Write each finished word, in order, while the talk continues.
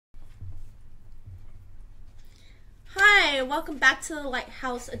Hi, welcome back to the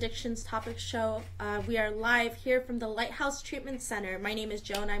Lighthouse Addictions Topic Show. We are live here from the Lighthouse Treatment Center. My name is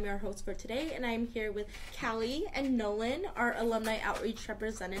Jo and I'm your host for today, and I'm here with Kallie and Nolan, our alumni outreach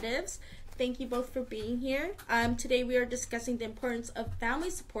representatives. Thank you both for being here. Today we are discussing the importance of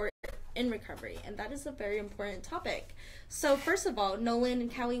family support in recovery, and that is a very important topic. So first of all, Nolan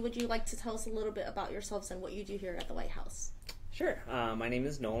and Kallie, would you like to tell us a little bit about yourselves and what you do here at the Lighthouse? Sure. My name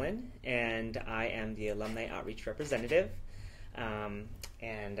is Nolan, and I am the Alumni Outreach Representative,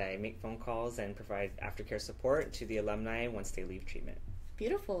 and I make phone calls and provide aftercare support to the alumni once they leave treatment.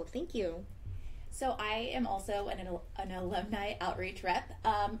 Beautiful. Thank you. So I am also an alumni outreach rep,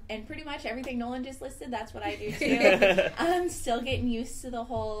 and pretty much everything Nolan just listed, that's what I do too. I'm still getting used to the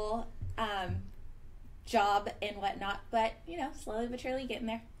whole job and whatnot, but, slowly but surely getting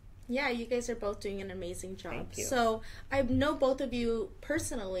there. Yeah, you guys are both doing an amazing job. Thank you. So I know both of you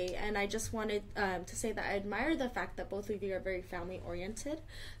personally, and I just wanted to say that I admire the fact that both of you are very family-oriented.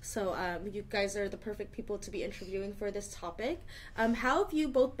 So you guys are the perfect people to be interviewing for this topic. How have you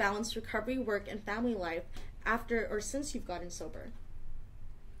both balanced recovery, work, and family life after or since you've gotten sober?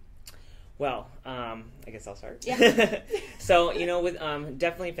 Well, I guess I'll start. Yeah. So, with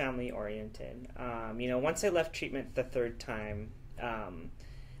definitely family-oriented. Once I left treatment the third time,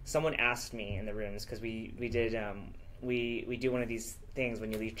 someone asked me in the rooms, because we do one of these things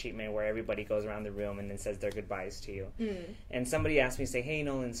when you leave treatment where everybody goes around the room and then says their goodbyes to you. And somebody asked me, say, hey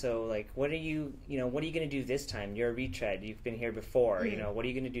Nolan, so what are you going to do this time? You're a retread, you've been here before, what are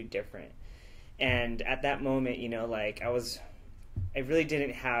you going to do different? And at that moment, I really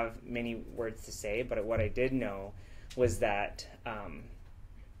didn't have many words to say, but what I did know was that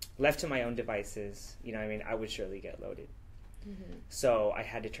left to my own devices, I would surely get loaded. So I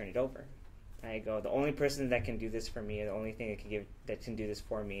had to turn it over. I go, the only person that can do this for me, the only thing that can do this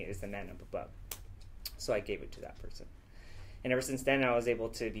for me is the man up above. So I gave it to that person. And ever since then, I was able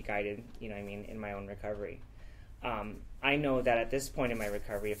to be guided, in my own recovery. I know that at this point in my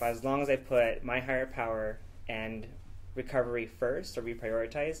recovery, as long as I put my higher power and recovery first or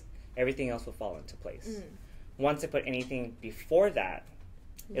reprioritize, everything else will fall into place. Once I put anything before that,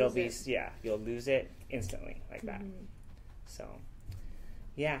 you'll lose it instantly like that. So,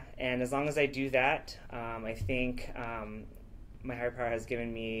 yeah, and as long as I do that, I think my higher power has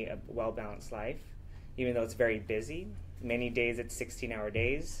given me a well-balanced life, even though it's very busy. Many days it's 16-hour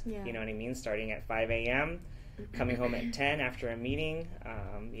days, you know what I mean, starting at 5 a.m., coming home at 10 after a meeting,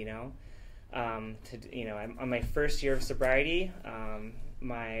 I'm on my first year of sobriety.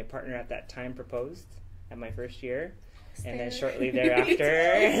 My partner at that time proposed at my first year. And then shortly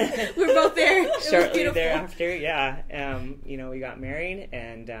thereafter, we're both there. Shortly thereafter, we got married,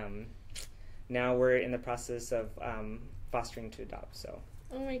 and now we're in the process of fostering to adopt. So.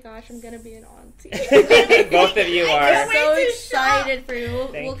 Oh my gosh, I'm gonna be an auntie. Both of you are. I'm so excited for you.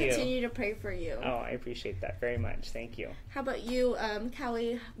 We'll you. continue to pray for you. Oh, I appreciate that very much. Thank you. How about you,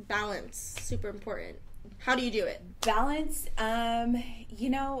 Kallie? Balance, super important. How do you do it? Balance,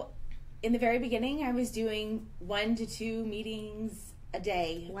 in the very beginning, I was doing 1 to 2 meetings a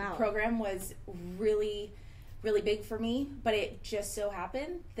day. Wow. The program was really, really big for me, but it just so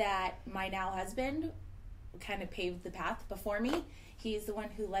happened that my now husband kind of paved the path before me. He's the one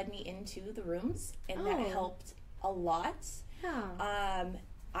who led me into the rooms, and that helped a lot. Yeah.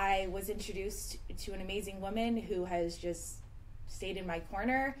 I was introduced to an amazing woman who has just stayed in my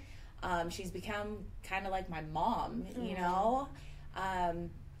corner. She's become kind of like my mom,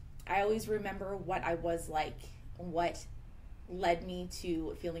 I always remember what I was like, what led me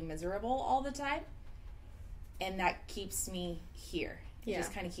to feeling miserable all the time, and that keeps me here. It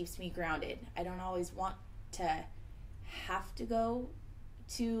just kind of keeps me grounded. I don't always want to have to go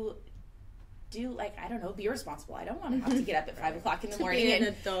to do, be responsible. I don't want to have to get up at 5 o'clock in the morning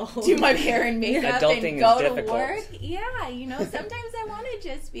and do my hair and makeup and go to work. Yeah, sometimes I want to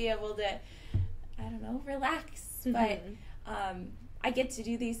just be able to, relax. But I get to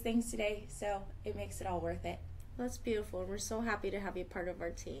do these things today, so it makes it all worth it. That's beautiful. We're so happy to have you part of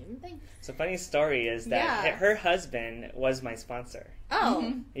our team. Thanks. So funny story is that her husband was my sponsor.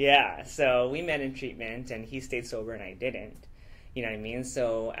 Oh. Yeah, so we met in treatment, and he stayed sober and I didn't. You know what I mean?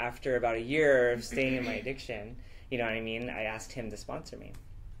 So after about a year of staying in my addiction, I asked him to sponsor me.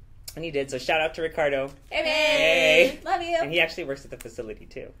 And he did, so shout out to Ricardo. Hey. Love you. And he actually works at the facility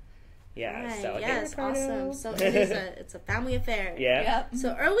too. Yeah, right. so yes, awesome. So it's a family affair. Yeah. Yep.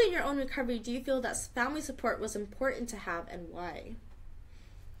 So early in your own recovery, do you feel that family support was important to have, and why?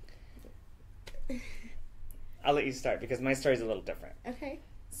 I'll let you start because my story's a little different. Okay.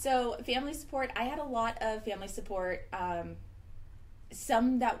 So family support, I had a lot of family support.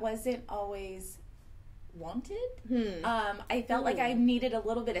 Some that wasn't always wanted. I felt like I needed a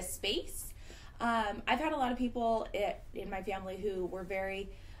little bit of space. I've had a lot of people in my family who were very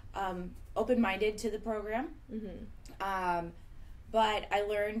open-minded to the program. But I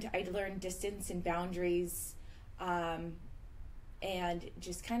learned distance and boundaries, and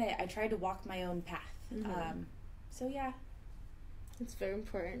just I tried to walk my own path. So yeah. It's very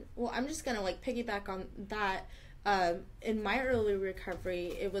important. Well, I'm just gonna piggyback on that. In my early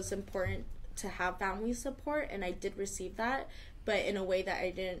recovery, it was important to have family support, and I did receive that, but in a way that I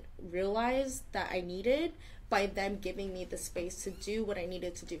didn't realize that I needed, by them giving me the space to do what I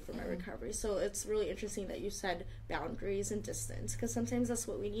needed to do for my recovery. So it's really interesting that you said boundaries and distance, because sometimes that's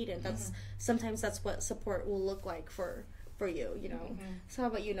what we need, and sometimes that's what support will look like for you, you know. So how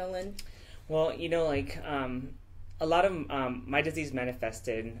about you, Nolan? Well, a lot of my disease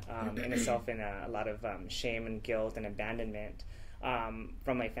manifested in itself in a lot of shame and guilt and abandonment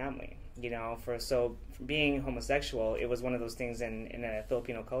from my family. For being homosexual, it was one of those things in a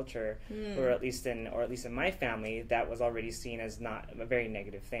Filipino culture, or at least in my family, that was already seen as not a very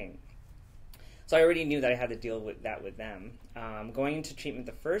negative thing. So I already knew that I had to deal with that with them. Going into treatment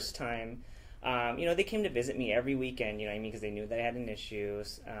the first time, they came to visit me every weekend, because they knew that I had an issue,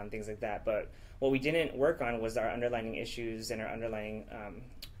 things like that. But what we didn't work on was our underlying issues and our underlying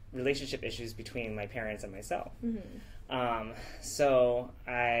relationship issues between my parents and myself. So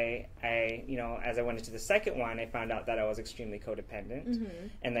I as I went into the second one, I found out that I was extremely codependent,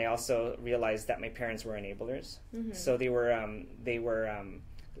 and I also realized that my parents were enablers. So they were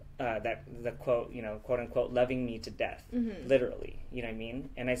that the quote unquote loving me to death, literally,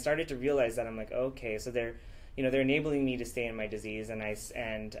 and I started to realize that I'm like, okay, so they're enabling me to stay in my disease, and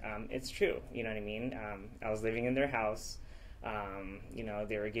it's true, I was living in their house,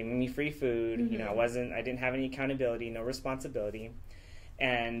 they were giving me free food, I didn't have any accountability, no responsibility,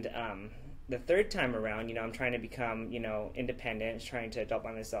 and the third time around, I'm trying to become, independent, trying to adult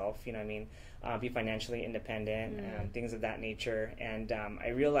by myself, be financially independent, things of that nature. And I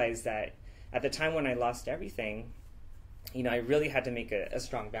realized that at the time when I lost everything, I really had to make a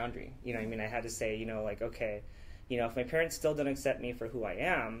strong boundary. I had to say, okay, if my parents still don't accept me for who I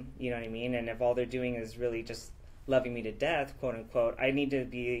am, and if all they're doing is really just loving me to death, quote unquote, I need to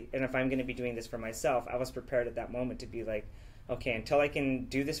be, and if I'm going to be doing this for myself, I was prepared at that moment to be like, okay, until I can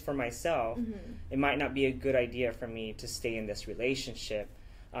do this for myself, it might not be a good idea for me to stay in this relationship,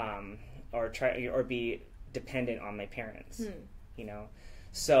 or be dependent on my parents,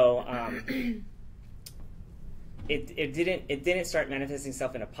 So it didn't start manifesting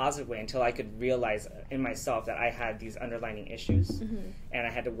itself in a positive way until I could realize in myself that I had these underlying issues, and I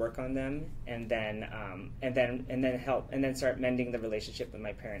had to work on them, and then start mending the relationship with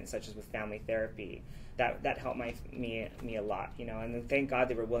my parents, such as with family therapy. That helped me a lot, and then thank God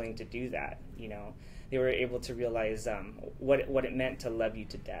they were willing to do that. They were able to realize what it meant to love you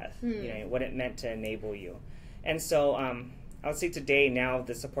to death, what it meant to enable you. And so I would say today, now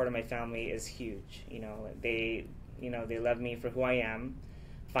the support of my family is huge. They love me for who I am,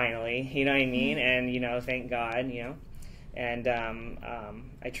 finally, and thank God, and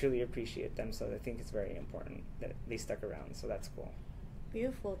I truly appreciate them. So I think it's very important that they stuck around. So that's cool.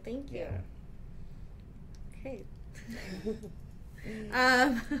 Beautiful, thank you. Yeah. Okay.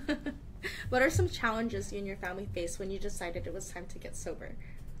 What are some challenges you and your family faced when you decided it was time to get sober?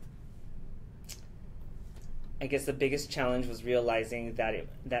 I guess the biggest challenge was realizing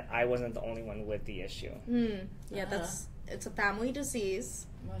that I wasn't the only one with the issue. Yeah, it's a family disease.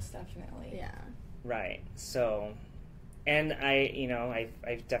 Most definitely. Yeah. Right. So, and I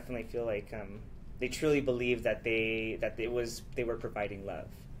definitely feel like they truly believe that they were providing love.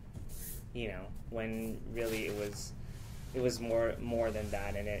 When really it was more than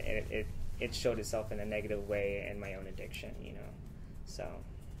that, and it showed itself in a negative way in my own addiction. So.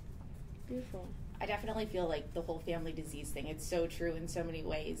 Beautiful. I definitely feel like the whole family disease thing, it's so true in so many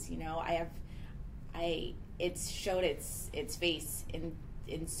ways. It's showed its face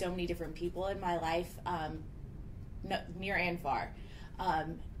in so many different people in my life, near and far.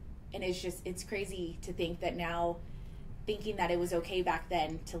 And it's crazy to think that now, thinking that it was okay back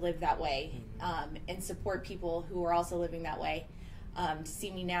then to live that way, and support people who are also living that way. To see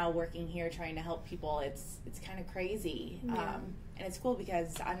me now working here trying to help people, it's kind of crazy. Yeah. And it's cool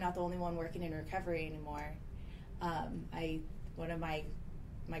because I'm not the only one working in recovery anymore. One of my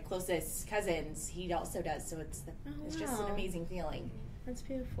closest cousins, he also does, so it's just an amazing feeling. That's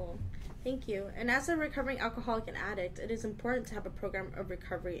beautiful. Thank you. And as a recovering alcoholic and addict, it is important to have a program of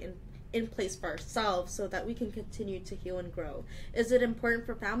recovery in place for ourselves so that we can continue to heal and grow. Is it important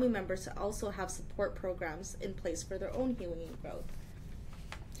for family members to also have support programs in place for their own healing and growth?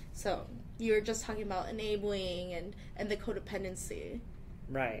 So you were just talking about enabling and the codependency.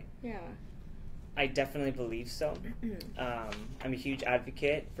 Right. Yeah. I definitely believe so. I'm a huge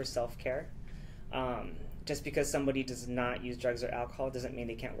advocate for self-care. Just because somebody does not use drugs or alcohol doesn't mean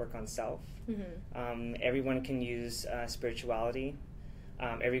they can't work on self. Everyone can use spirituality.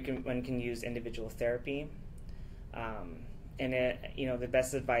 Everyone can use individual therapy. And the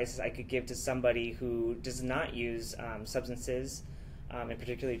best advice I could give to somebody who does not use substances, and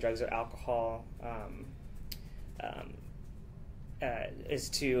particularly drugs or alcohol, is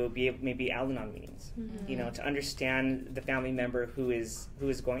to be maybe Al-Anon meetings. To understand the family member who is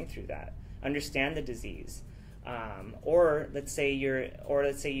going through that, understand the disease, or let's say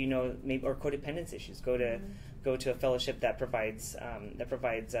maybe or codependence issues. Go to a fellowship that provides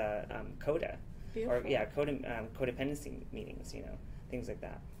CODA. Beautiful. Or codependency meetings, things like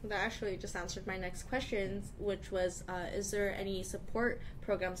that. That actually just answered my next question, which was, is there any support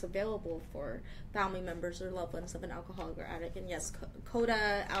programs available for family members or loved ones of an alcoholic or addict? And yes,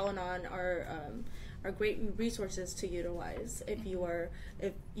 CODA, Al-Anon are great resources to utilize if you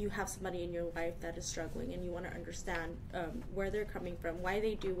have somebody in your life that is struggling and you want to understand where they're coming from, why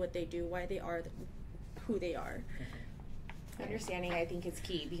they do what they do, why they are who they are. Understanding, I think, is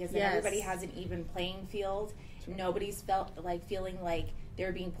key, because then everybody has an even playing field. Nobody's feeling like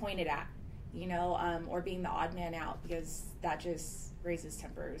they're being pointed at, or being the odd man out, because that just raises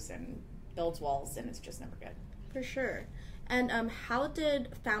tempers and builds walls, and it's just never good. For sure. And how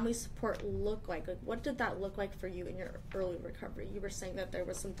did family support look like? What did that look like for you in your early recovery? You were saying that there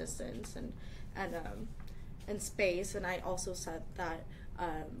was some distance and space, and I also said that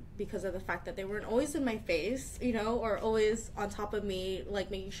because of the fact that they weren't always in my face, or always on top of me,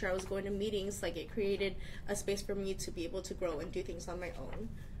 like making sure I was going to meetings, like it created a space for me to be able to grow and do things on my own.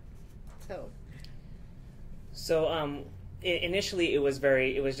 So initially it was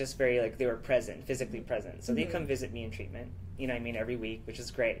just very like they were present, physically present. So they come visit me in treatment, every week, which is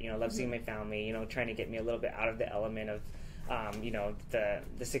great. Love seeing my family, trying to get me a little bit out of the element of, the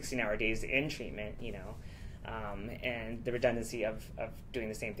 16-hour days in treatment, and the redundancy of doing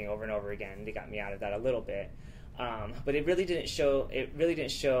the same thing over and over again. They got me out of that a little bit. But it really didn't show.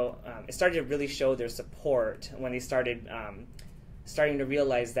 It started to really show their support when they starting to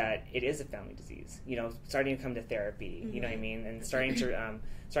realize that it is a family disease. Starting to come to therapy. You know what I mean, and starting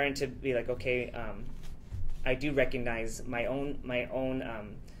to be like, okay, I do recognize my own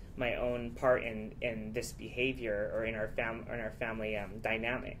part in this behavior or in our family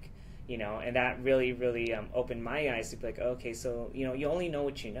dynamic. And that really, really opened my eyes to be like, okay, so you only know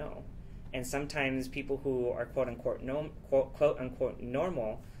what you know. And sometimes people who are quote unquote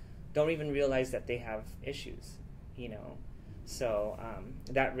normal don't even realize that they have issues, So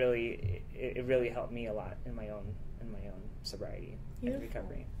that really it really helped me a lot in my own sobriety and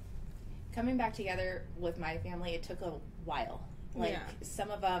recovery. Coming back together with my family, it took a while. Some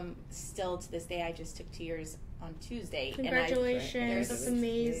of them still to this day. I just took 2 years on Tuesday. Congratulations, that's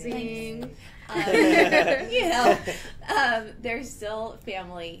amazing. There's still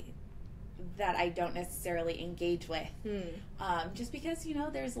family that I don't necessarily engage with, just because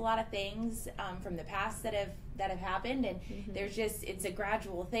there's a lot of things from the past that have happened, and it's a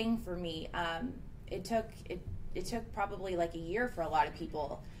gradual thing for me. It took probably like a year for a lot of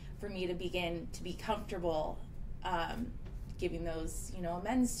people for me to begin to be comfortable giving those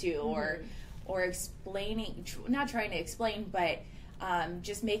amends to, or explaining, not trying to explain, but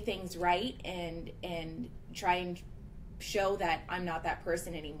just make things right and try and show that I'm not that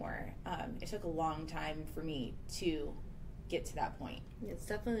person anymore. It took a long time for me to get to that point. It's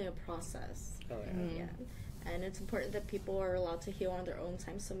definitely a process. Oh, yeah. Yeah. And it's important that people are allowed to heal on their own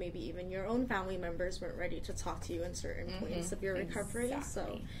time, so maybe even your own family members weren't ready to talk to you in certain points of your recovery. Exactly.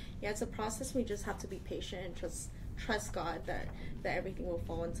 So, it's a process. We just have to be patient and just trust God that everything will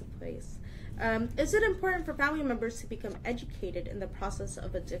fall into place. Is it important for family members to become educated in the process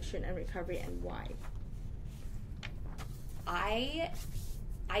of addiction and recovery, and why? I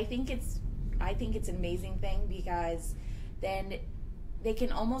think it's an amazing thing, because then they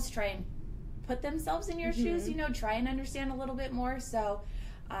can almost try and put themselves in your shoes, try and understand a little bit more. So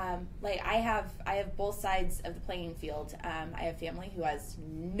I have both sides of the playing field. I have family who has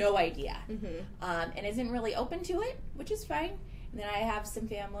no idea and isn't really open to it, which is fine. And then I have some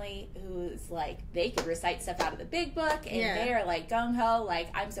family who's like, they could recite stuff out of the big book, and they're like gung-ho, like,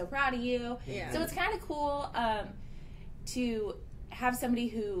 I'm so proud of you. Yeah. So it's kind of cool to have somebody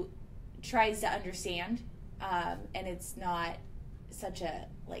who tries to understand, and it's not such a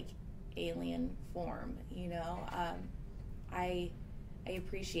like alien form, I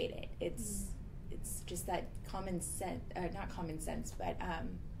appreciate it. It's just that common sense, not common sense, but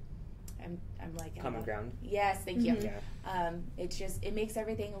I'm like common ground. Yes, thank you. Yeah. It makes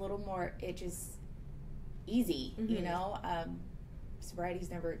everything a little more easy, you know. Sobriety is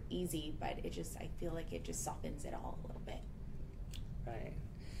never easy, but I feel like it just softens it all a little bit. Right.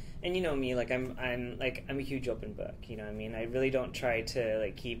 And you know me, like I'm a huge open book. You know what I mean? I really don't try to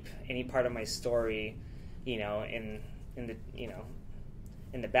like keep any part of my story, you know, in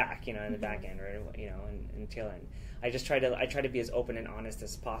the back, you know, in the back end, or you know, in tail end. I try to be as open and honest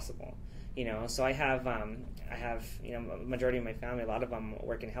as possible. You know, so I have you know, a majority of my family, a lot of them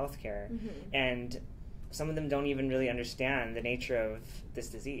work in healthcare, and some of them don't even really understand the nature of this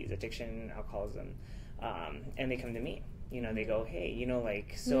disease, addiction, alcoholism, and they come to me. You know, they go, hey, you know,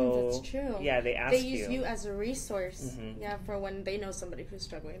 like, so... that's true. Yeah, they ask you. They use you as a resource, for when they know somebody who's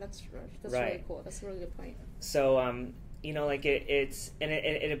struggling. That's right. Really cool. That's a really good point. So, you know, like,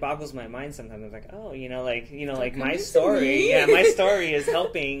 it boggles my mind sometimes. I'm like, oh, you know, like my story, my story is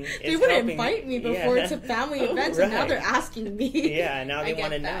helping. They wouldn't invite me before to family events, and now they're asking me. Yeah, now they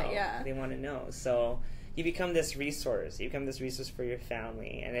want to know. Yeah. They want to know. So, you become this resource. You become this resource for your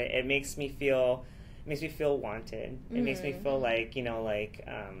family, and it makes me feel... It makes me feel wanted. It makes me feel like, you know, like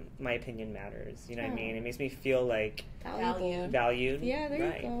my opinion matters. You know what I mean? It makes me feel like valued. Yeah,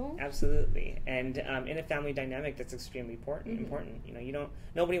 there you go. Absolutely. And in a family dynamic, that's extremely important. You know,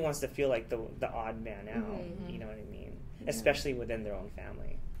 nobody wants to feel like the odd man out. You know what I mean? Especially within their own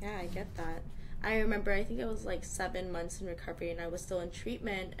family. Yeah, I get that. I remember, I think it was like 7 months in recovery, and I was still in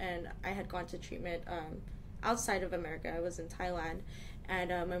treatment, and I had gone to treatment outside of America. I was in Thailand. And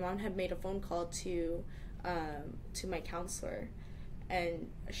my mom had made a phone call to my counselor, and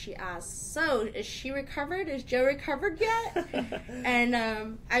she asked, "So, is she recovered? Is Joe recovered yet?" And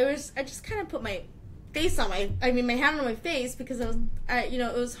I just kind of put my face on my hand on my face, because it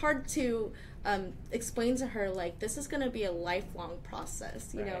was hard to explain to her, like, this is going to be a lifelong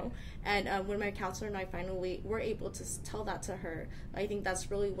process, you know. And when my counselor and I finally were able to tell that to her, I think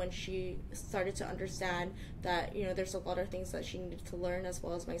that's really when she started to understand that, you know, there's a lot of things that she needed to learn, as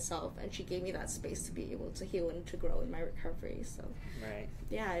well as myself, and she gave me that space to be able to heal and to grow in my recovery. So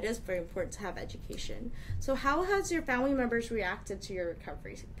yeah, it is very important to have education. So how has your family members reacted to your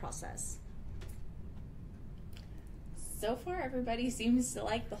recovery process? So far, everybody seems to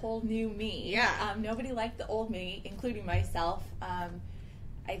like the whole new me. Yeah. Nobody liked the old me, including myself.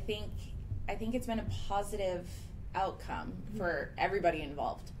 I think it's been a positive outcome for everybody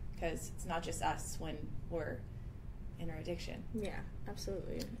involved, because it's not just us when we're in our addiction. Yeah,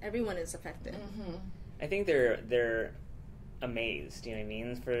 absolutely. Everyone is affected. I think they're amazed. You know what I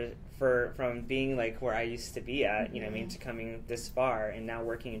mean? From being like where I used to be at. You know what I mean? To coming this far and now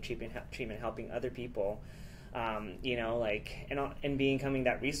working in treatment, helping other people. You know, like, and becoming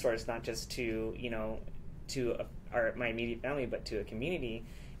that resource, not just to, you know, to my immediate family, but to a community.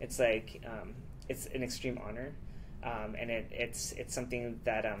 It's like, it's an extreme honor, and it's something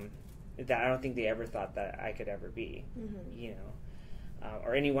that I don't think they ever thought that I could ever be, you know,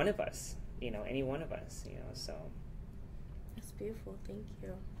 or any one of us, you know, so. That's beautiful. Thank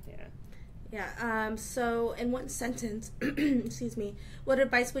you. Yeah. Yeah, so in one sentence, excuse me, what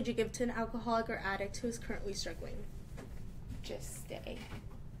advice would you give to an alcoholic or addict who is currently struggling? Just stay.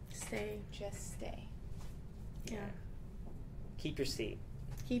 Just stay. Yeah. Keep your seat.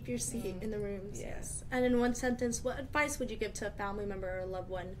 Keep your seat in the rooms, yes. And in one sentence, what advice would you give to a family member or a loved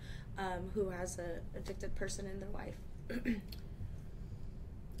one who has an addicted person in their life?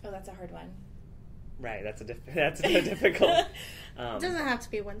 Oh, that's a hard one. Right, that's a difficult. It doesn't have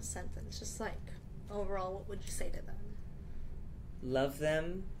to be one sentence. Just like overall, what would you say to them? Love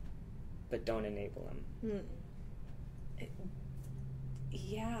them, but don't enable them.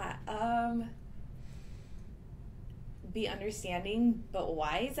 Yeah. Be understanding, but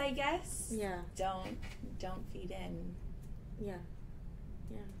wise, I guess. Yeah. Don't feed in. Yeah.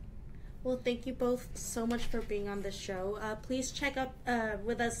 Well, thank you both so much for being on the show. Please check up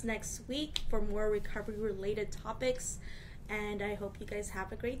with us next week for more recovery-related topics, and I hope you guys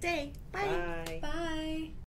have a great day. Bye. Bye. Bye.